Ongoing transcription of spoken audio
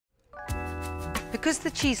Because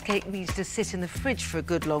the cheesecake needs to sit in the fridge for a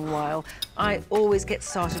good long while, I always get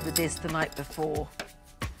started with this the night before.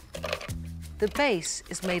 The base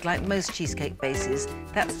is made like most cheesecake bases.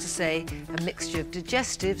 That's to say, a mixture of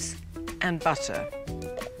digestives and butter.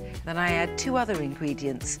 Then I add 2 other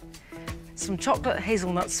ingredients, some chocolate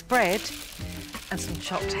hazelnut spread and some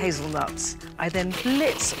chopped hazelnuts. I then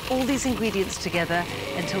blitz all these ingredients together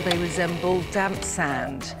until they resemble damp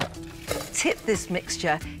sand. Tip this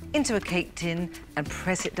mixture into a cake tin and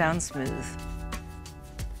press it down smooth.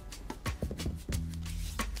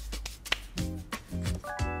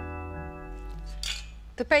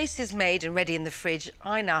 The base is made and ready in the fridge.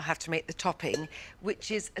 I now have to make the topping,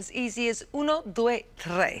 which is as easy as 1, 2,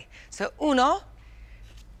 3. So 1,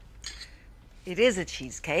 it is a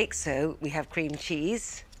cheesecake, so we have cream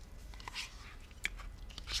cheese.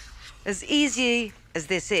 As easy as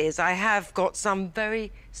this is, I have got some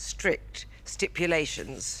very strict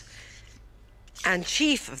stipulations. And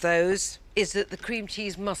chief of those is that the cream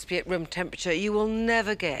cheese must be at room temperature. You will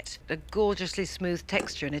never get a gorgeously smooth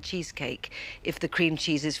texture in a cheesecake if the cream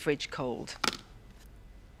cheese is fridge cold.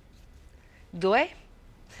 2,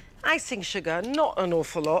 icing sugar, not an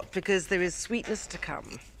awful lot because there is sweetness to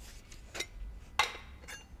come.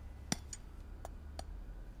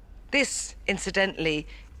 This, incidentally,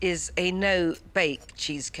 is a no-bake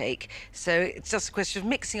cheesecake, so it's just a question of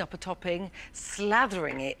mixing up a topping,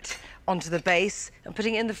 slathering it onto the base and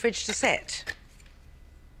putting it in the fridge to set.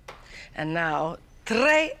 And now,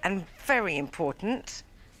 3, and very important,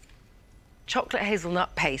 chocolate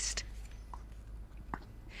hazelnut paste.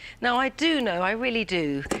 Now, I do know, I really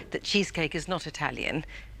do, that cheesecake is not Italian,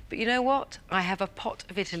 but you know what? I have a pot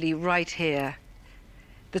of Italy right here.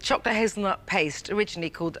 The chocolate hazelnut paste, originally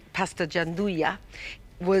called pasta gianduja,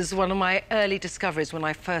 was one of my early discoveries when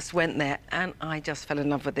I first went there, and I just fell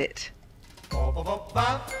in love with it.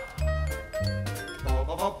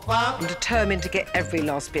 I'm determined to get every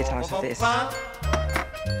last bit out of this. Now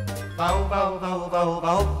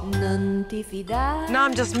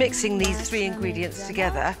I'm just mixing these 3 ingredients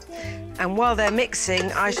together, and while they're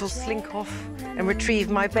mixing, I shall slink off and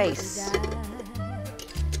retrieve my base.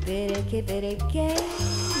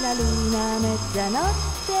 La luna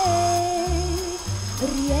mezzanotte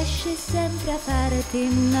riesce sempre a farti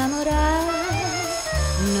innamorare,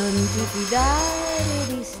 non ti fidare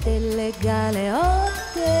di stelle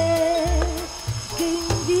galeotte che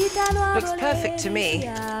invitano a Looks perfect to me,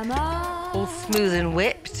 all smooth and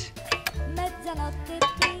whipped.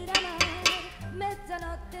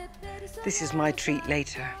 This is my treat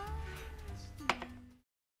later.